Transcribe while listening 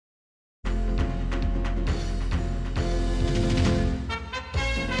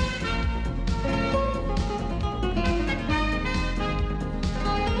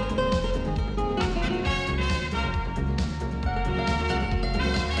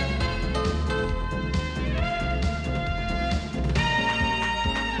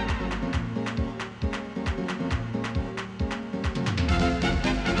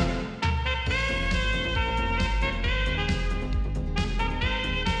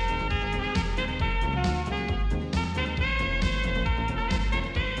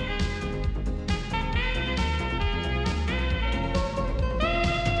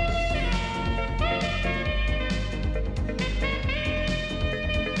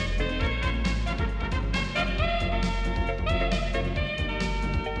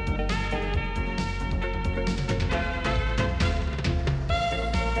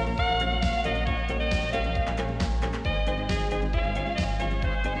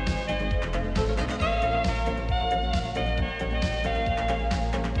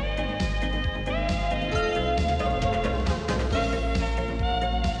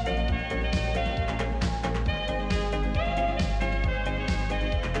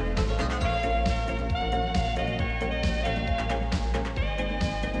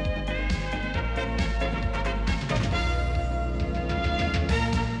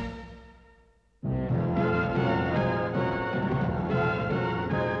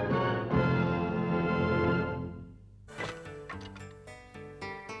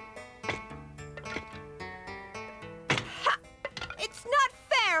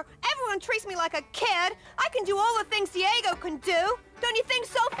like a kid. I can do all the things Diego can do. Don't you think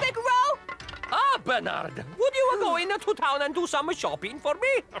so, Figaro? Ah, Bernard, would you go into town and do some shopping for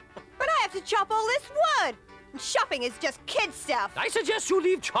me? But I have to chop all this wood. And shopping is just kid stuff. I suggest you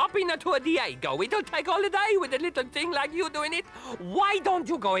leave chopping to a Diego. It'll take all the day with a little thing like you doing it. Why don't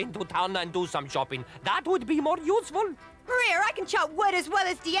you go into town and do some shopping? That would be more useful. Here, I can chop wood as well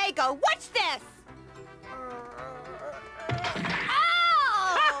as Diego. Watch this.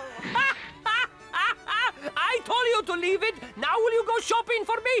 Ow! I told you to leave it. Now will you go shopping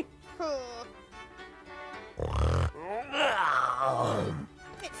for me?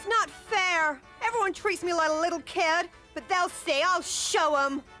 It's not fair. Everyone treats me like a little kid, but they'll see. I'll show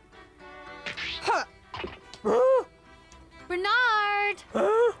them. Huh. Bernard!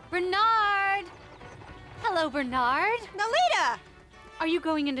 Huh? Bernard! Hello, Bernard. Lolita! Are you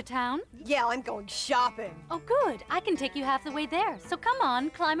going into town? Yeah, I'm going shopping. Oh, good. I can take you half the way there. So come on,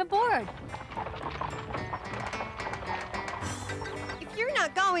 climb aboard. If you're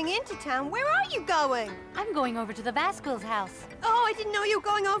not going into town, where are you going? I'm going over to the Vasquez house. Oh, I didn't know you were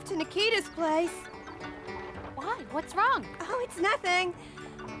going over to Nikita's place. Why? What's wrong? Oh, it's nothing.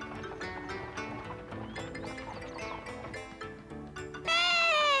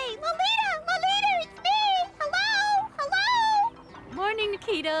 Hey! Lolita! Lolita, it's me! Hello! Hello! Morning,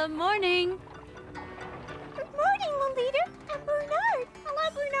 Nikita. Morning. Good morning, Lolita. I'm Bernard. Hello,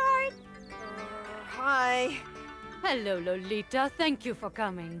 Bernard. Hi. Hello, Lolita. Thank you for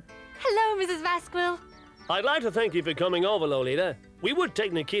coming. Hello, Mrs. Vasquez. I'd like to thank you for coming over, Lolita. We would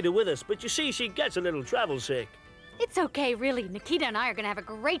take Nikita with us, but you see, she gets a little travel sick. It's okay, really. Nikita and I are going to have a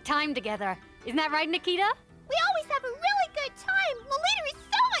great time together. Isn't that right, Nikita? We always have a really good time. Lolita is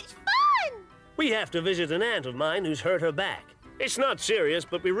so much fun. We have to visit an aunt of mine who's hurt her back. It's not serious,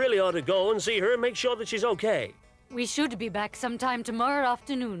 but we really ought to go and see her and make sure that she's okay. We should be back sometime tomorrow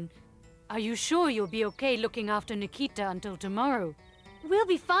afternoon. Are you sure you'll be okay looking after Nikita until tomorrow? We'll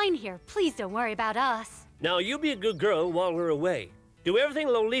be fine here. Please don't worry about us. Now, you be a good girl while we're away. Do everything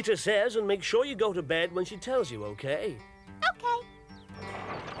Lolita says and make sure you go to bed when she tells you, okay? Okay.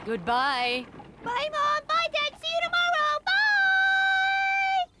 Goodbye. Bye, Mom. Bye, Dad. See you tomorrow.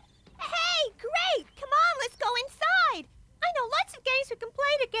 Bye! Hey, great. Come on, let's go inside. I know lots of games we can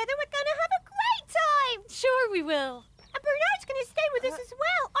play together. We're going to have a great time. Sure we will. And Bernard's going to stay with us as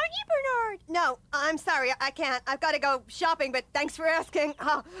well. Aren't you, Bernard? No, I'm sorry. I can't. I've got to go shopping, but thanks for asking.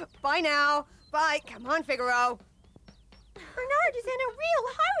 Bye now. Bye. Come on, Figaro. Bernard is in a real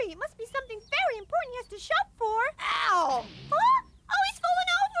hurry. It must be something very important he has to shop for. Ow! Huh? Oh, he's fallen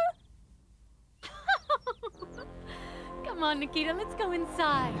over. Come on, Nikita, let's go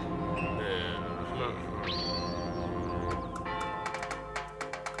inside.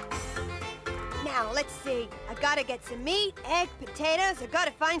 Now, let's see. I gotta get some meat, egg, potatoes. I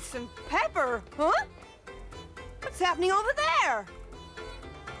gotta find some pepper. Huh? What's happening over there?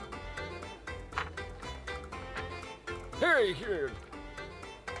 Hey, here.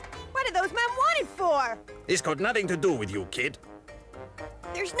 What are those men wanted for? It's got nothing to do with you, kid.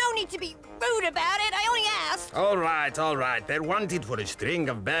 There's no need to be rude about it. I only asked. All right, all right. They're wanted for a string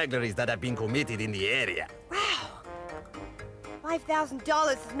of burglaries that have been committed in the area. Wow.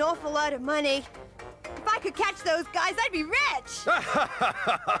 $5,000 is an awful lot of money. If I could catch those guys, I'd be rich.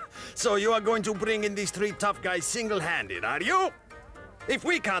 So you are going to bring in these three tough guys single-handed, are you? If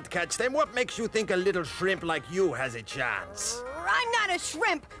we can't catch them, what makes you think a little shrimp like you has a chance? I'm not a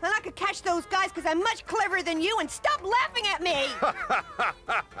shrimp, and I could catch those guys because I'm much cleverer than you, and stop laughing at me!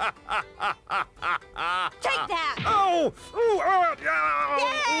 Take that! Oh!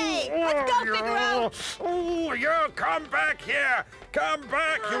 Yay! Let's go, Figaro! Oh, you come back here! Come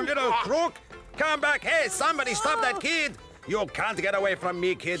back, you little crook! Come back! Hey, somebody stop that kid! You can't get away from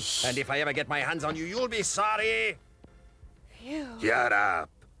me, kid. And if I ever get my hands on you, you'll be sorry. Phew. Shut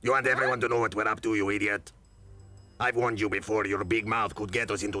up. You want everyone to know what we're up to, you idiot? I've warned you before, your big mouth could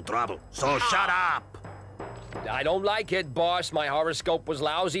get us into trouble. So shut up! I don't like it, boss. My horoscope was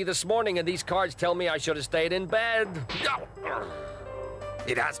lousy this morning, and these cards tell me I should have stayed in bed.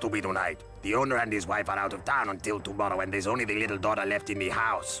 It has to be tonight. The owner and his wife are out of town until tomorrow, and there's only the little daughter left in the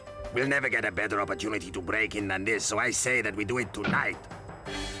house. We'll never get a better opportunity to break in than this, so I say that we do it tonight.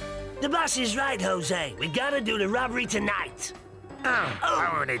 The boss is right, Jose. We gotta do the robbery tonight.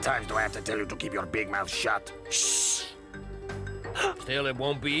 How many times do I have to tell you to keep your big mouth shut? Shh. Still, it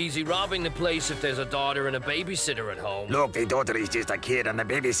won't be easy robbing the place if there's a daughter and a babysitter at home. Look, the daughter is just a kid, and the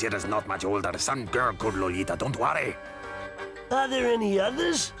babysitter's not much older. Some girl called Lolita, don't worry. Are there any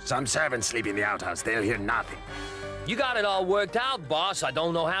others? Some servants sleep in the outhouse. They'll hear nothing. You got it all worked out, boss. I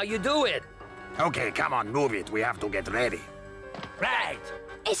don't know how you do it. Okay, come on, move it. We have to get ready. Right.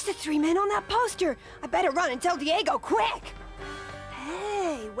 It's the 3 men on that poster. I better run and tell Diego quick.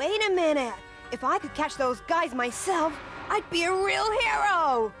 Hey, wait a minute. If I could catch those guys myself, I'd be a real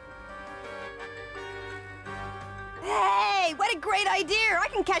hero. Hey, what a great idea. I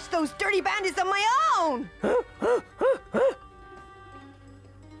can catch those dirty bandits on my own.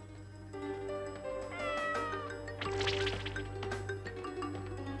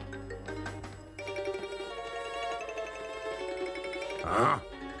 Huh?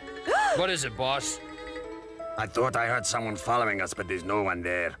 What is it, boss? I thought I heard someone following us, but there's no one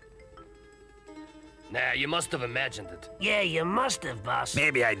there. Nah, you must have imagined it. Yeah, you must have, boss.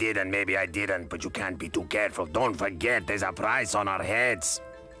 Maybe I did and maybe I didn't, but you can't be too careful. Don't forget, there's a price on our heads.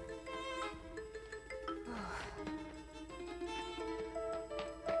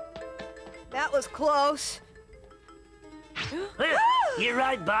 That was close. You're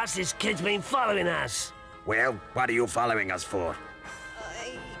right, boss. This kid's been following us. Well, what are you following us for?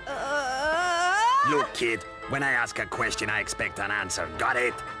 Look, kid, when I ask a question, I expect an answer. Got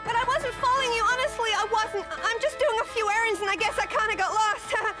it? But I wasn't following you, honestly, I wasn't. I'm just doing a few errands and I guess I kind of got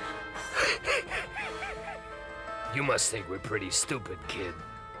lost. You must think we're pretty stupid, kid.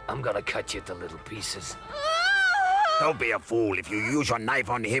 I'm gonna cut you to little pieces. Don't be a fool. If you use your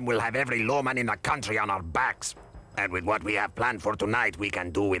knife on him, we'll have every lawman in the country on our backs. And with what we have planned for tonight, we can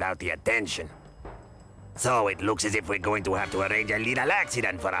do without the attention. So it looks as if we're going to have to arrange a little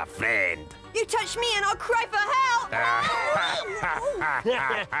accident for a friend. You touch me and I'll cry for help!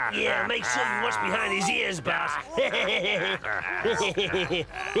 Yeah, make sure you watch behind his ears, boss.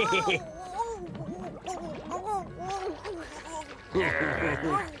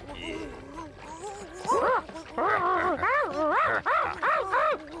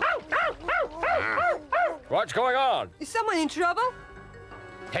 What's going on? Is someone in trouble?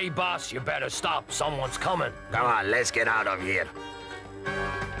 Hey, boss, you better stop. Someone's coming. Come on, let's get out of here.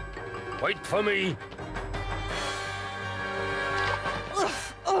 Wait for me.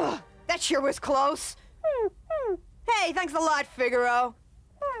 That sure was close. Hey, thanks a lot, Figaro.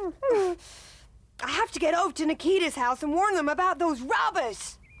 I have to get over to Nikita's house and warn them about those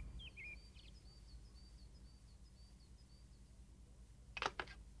robbers.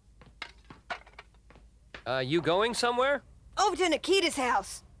 You going somewhere? Over to Nikita's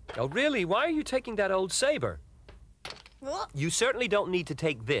house. Oh, really? Why are you taking that old saber? You certainly don't need to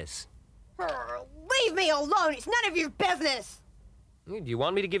take this. Leave me alone. It's none of your business. Do you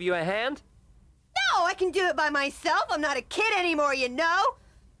want me to give you a hand? No, I can do it by myself. I'm not a kid anymore, you know.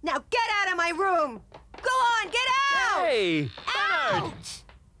 Now get out of my room. Go on, get out! Hey! Out!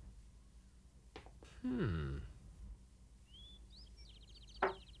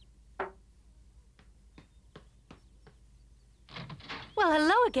 Well,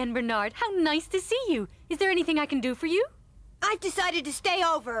 hello again, Bernard. How nice to see you. Is there anything I can do for you? I've decided to stay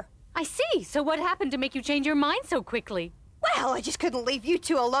over. I see. So what happened to make you change your mind so quickly? Well, I just couldn't leave you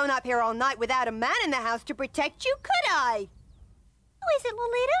two alone up here all night without a man in the house to protect you, could I? Who is it,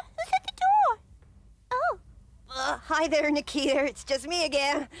 Lolita? Who's at the door? Oh. Hi there, Nikita. It's just me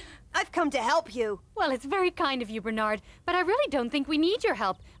again. I've come to help you. Well, it's very kind of you, Bernard, but I really don't think we need your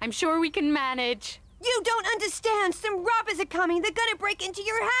help. I'm sure we can manage. You don't understand. Some robbers are coming. They're gonna break into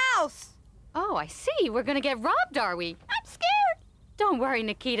your house. Oh, I see. We're gonna get robbed, are we? I'm scared. Don't worry,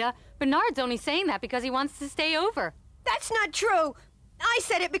 Nikita. Bernard's only saying that because he wants to stay over. That's not true. I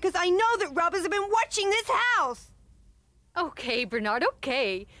said it because I know that robbers have been watching this house. Okay, Bernard,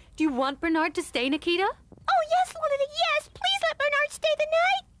 okay. Do you want Bernard to stay, Nikita? Oh, yes, Lolita, yes. Please let Bernard stay the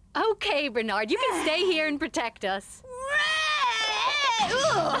night. Okay, Bernard, you can stay here and protect us.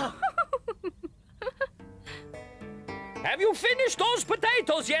 Have you finished those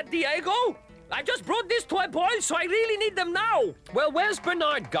potatoes yet, Diego? I just brought this to a boil, so I really need them now. Well, where's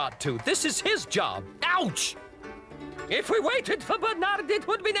Bernard got to? This is his job. Ouch! If we waited for Bernard, it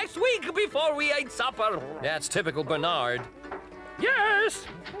would be next week before we ate supper. That's typical Bernard. Yes!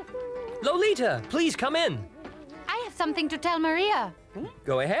 Lolita, please come in. I have something to tell Maria.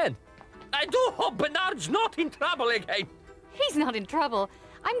 Go ahead. I do hope Bernard's not in trouble again. He's not in trouble.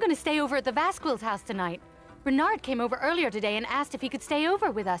 I'm going to stay over at the Vasquez house tonight. Bernard came over earlier today and asked if he could stay over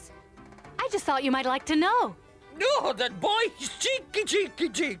with us. I just thought you might like to know. No, that boy is cheeky.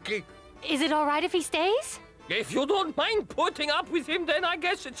 Is it all right if he stays? If you don't mind putting up with him, then I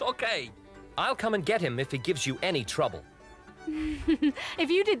guess it's okay. I'll come and get him if he gives you any trouble.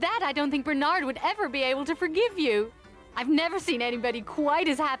 If you did that, I don't think Bernard would ever be able to forgive you. I've never seen anybody quite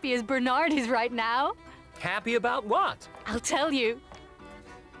as happy as Bernard is right now. Happy about what? I'll tell you.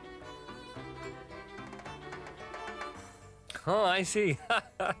 Oh, I see.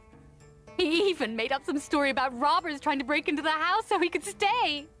 He even made up some story about robbers trying to break into the house so he could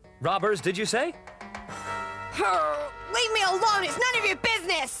stay. Robbers, did you say? Leave me alone. It's none of your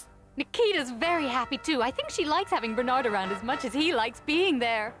business. Nikita's very happy too. I think she likes having Bernard around as much as he likes being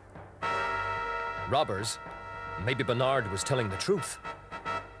there. Robbers? Maybe Bernard was telling the truth.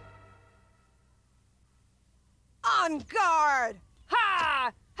 On guard.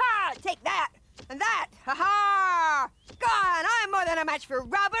 Ha! Ha! Take that. And that. Ha ha! Gone. I'm more than a match for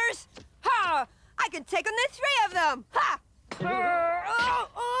robbers. Ha! I can take on the three of them. Ha!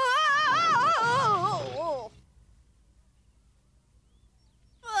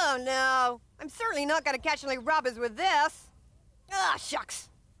 Oh, no. I'm certainly not going to catch any robbers with this. Ah, shucks.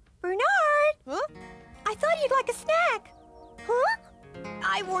 Bernard? Huh? I thought you'd like a snack. Huh?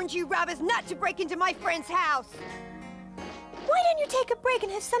 I warned you robbers not to break into my friend's house. Why don't you take a break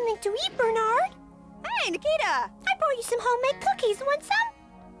and have something to eat, Bernard? Hey, Nikita! I brought you some homemade cookies. Want some?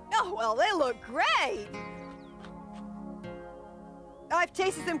 Oh, well, they look great. I've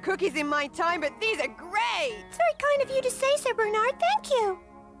tasted some cookies in my time, but these are great. It's very kind of you to say so, Bernard. Thank you.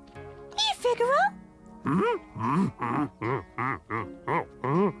 Here, Figaro.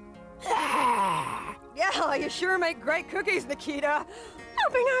 Yeah, you sure make great cookies, Nikita. Oh,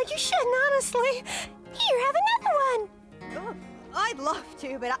 Bernard, you shouldn't, honestly. Here, have another one. Oh, I'd love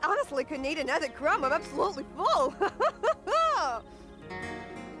to, but I honestly couldn't eat another crumb. I'm absolutely full.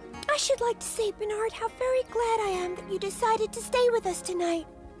 I should like to say, Bernard, how very glad I am that you decided to stay with us tonight.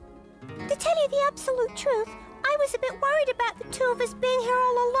 To tell you the absolute truth, I was a bit worried about the two of us being here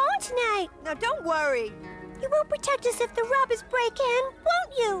all alone tonight. Now, don't worry. You will protect us if the robbers break in,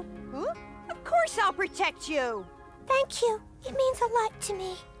 won't you? Huh? Of course I'll protect you. Thank you. It means a lot to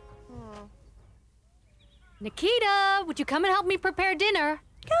me. Nikita, would you come and help me prepare dinner?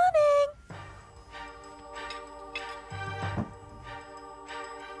 Coming.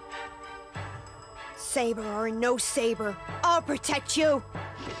 Saber or no saber, I'll protect you.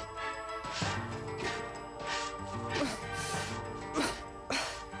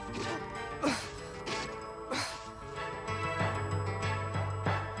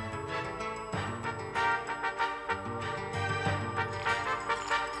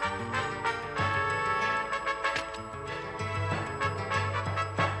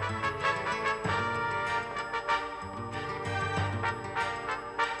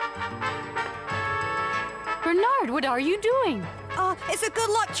 Bernard, what are you doing? It's a good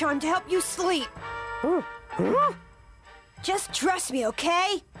luck charm to help you sleep. Just trust me,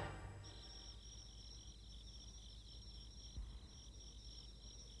 okay?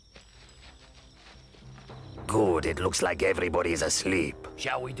 Good, it looks like everybody's asleep.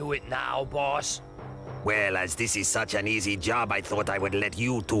 Shall we do it now, boss? Well, as this is such an easy job, I thought I would let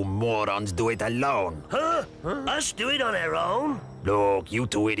you two morons do it alone. Huh? Us do it on our own? Look, you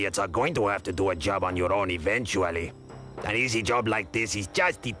two idiots are going to have to do a job on your own eventually. An easy job like this is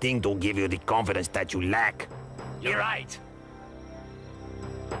just the thing to give you the confidence that you lack. You're right.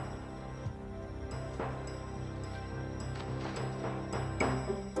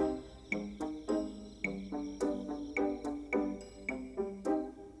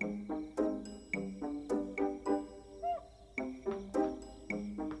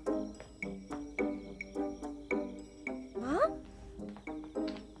 Huh?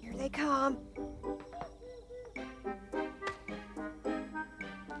 Here they come.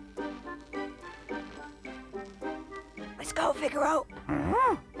 Let's go, Figaro.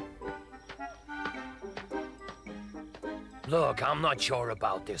 Look, I'm not sure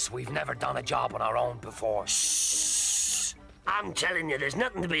about this. We've never done a job on our own before. Shh! I'm telling you, there's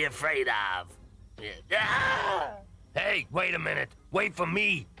nothing to be afraid of. Ah! Hey, wait a minute. Wait for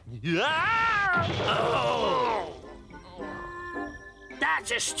me. Oh!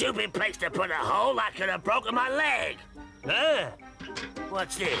 That's a stupid place to put a hole. I could have broken my leg.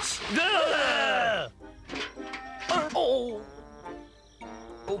 What's this? Oh!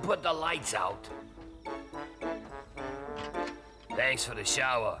 Who put the lights out? Thanks for the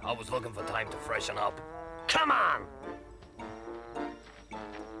shower. I was looking for time to freshen up. Come on!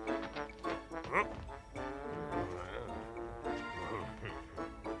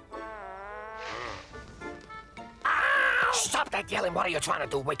 Stop that yelling. What are you trying to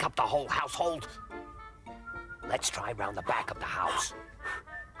do? Wake up the whole household? Let's try round the back of the house.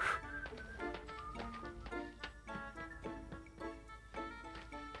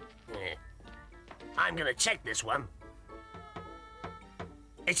 I'm gonna check this one.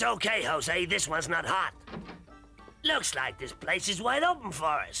 It's okay, Jose. This one's not hot. Looks like this place is wide open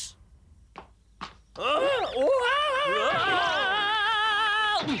for us. Ow!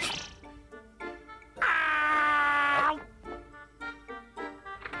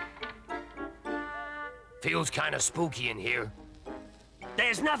 Feels kind of spooky in here.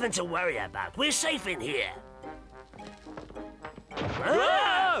 There's nothing to worry about. We're safe in here.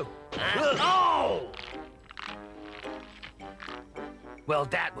 Whoa! Oh! Well,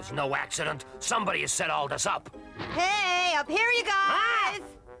 that was no accident. Somebody has set all this up. Hey, up here you guys!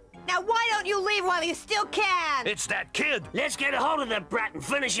 Now why don't you leave while you still can? It's that kid. Let's get a hold of that brat and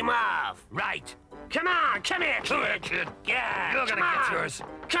finish him off. Right. Come on, come here, kid. Come here, kid. Yeah, You're gonna get yours.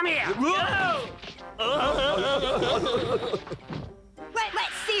 Come here.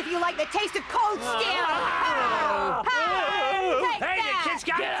 Let's see if you like the taste of cold steel. Hey, the kid's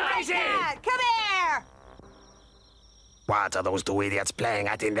got crazy. Come here. What are those two idiots playing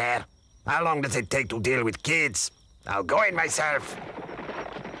at in there? How long does it take to deal with kids? I'll go in myself.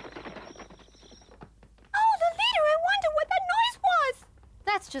 Oh, Lolita, I wonder what that noise was.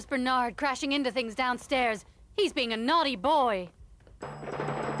 That's just Bernard crashing into things downstairs. He's being a naughty boy.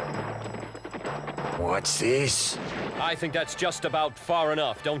 What's this? I think that's just about far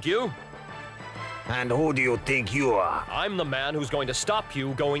enough, don't you? And who do you think you are? I'm the man who's going to stop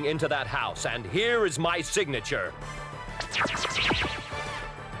you going into that house, and here is my signature.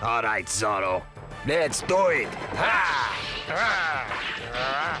 All right, Zorro. Let's do it. Ha!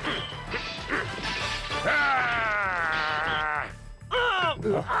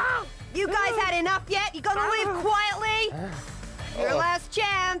 You guys had enough yet? You gonna leave quietly? Your last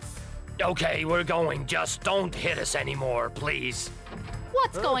chance. Okay, we're going. Just don't hit us anymore, please.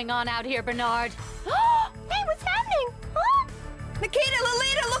 What's going on out here, Bernard? Hey, what's happening? Huh? Nikita,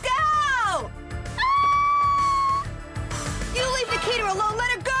 Lolita, look out! You leave Nikita alone,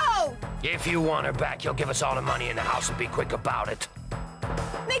 let her go! If you want her back, you'll give us all the money in the house and be quick about it.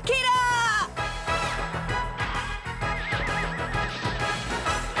 Nikita!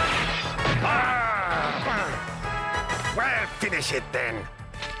 Well, finish it then.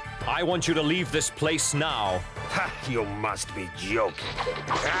 I want you to leave this place now. Ha, you must be joking.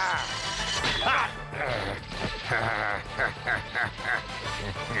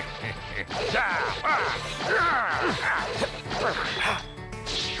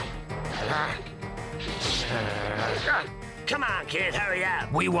 Come on, kid, hurry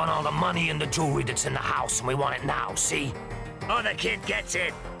up. We want all the money and the jewelry that's in the house, and we want it now, see? Oh, the kid gets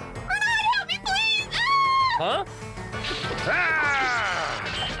it. Bernard, help me, please! Huh?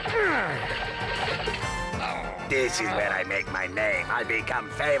 This is where I make my name. I become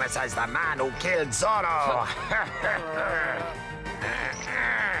famous as the man who killed Zorro.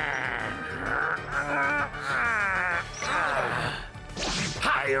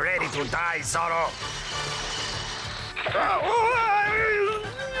 Are you ready to die, Zorro?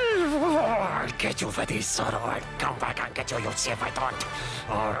 I'll get you for this, Zorro. I'll come back and get you. You'll see if I don't.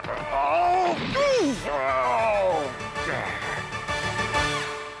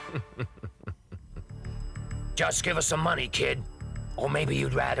 Just give us some money, kid. Or maybe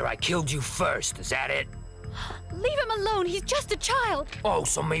you'd rather I killed you first, is that it? Leave him alone, he's just a child. Oh,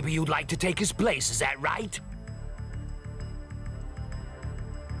 so maybe you'd like to take his place, is that right?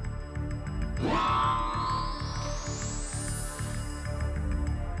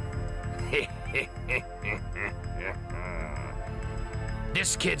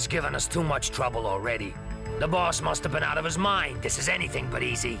 This kid's given us too much trouble already. The boss must have been out of his mind. This is anything but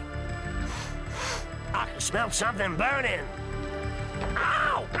easy. I can smell something burning.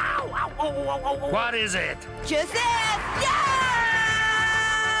 Ow! Ow! Ow! Oh, oh, oh, oh. What is it? Joseph! Yeah!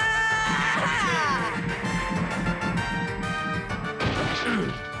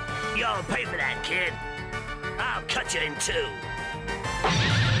 You'll pay for that, kid. I'll cut you in two.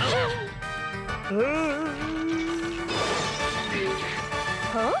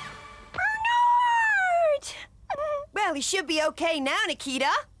 Huh? Bernard! Well, he should be okay now,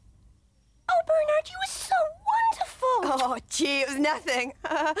 Nikita. Oh, Bernard, you were so wonderful. Oh, gee, it was nothing.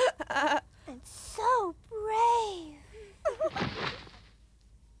 And so brave.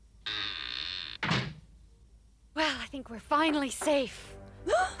 Well, I think we're finally safe.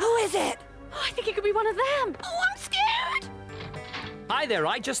 Who is it? Oh, I think it could be one of them. Oh, I'm scared. Hi there,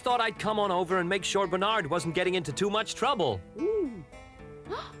 I just thought I'd come on over and make sure Bernard wasn't getting into too much trouble.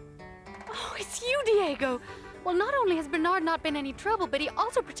 Oh, it's you, Diego. Well, not only has Bernard not been any trouble, but he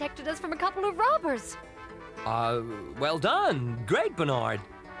also protected us from a couple of robbers. Well done. Great, Bernard.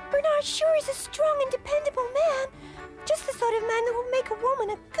 Bernard sure is a strong and dependable man. Just the sort of man that will make a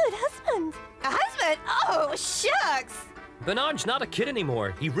woman a good husband. A husband? Oh, shucks. Bernard's not a kid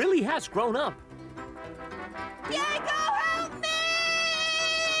anymore. He really has grown up. Diego, help me!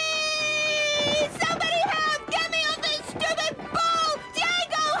 Somebody help! Get me off this stupid ball!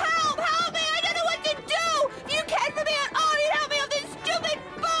 Diego, help! Help me! I don't know what to do! If you can for me at all, you'd help me off this stupid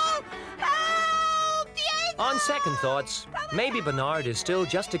ball! Help! Diego! second thoughts, maybe Bernard is still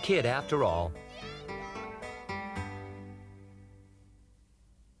just a kid after all.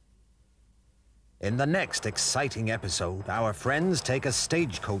 In the next exciting episode, our friends take a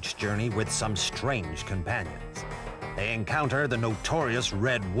stagecoach journey with some strange companions. They encounter the notorious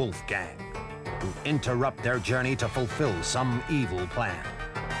Red Wolf Gang, who interrupt their journey to fulfill some evil plan.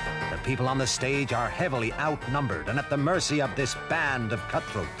 The people on the stage are heavily outnumbered and at the mercy of this band of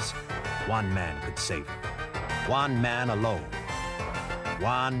cutthroats. One man could save them. One man alone.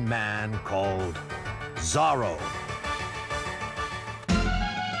 One man called Zorro.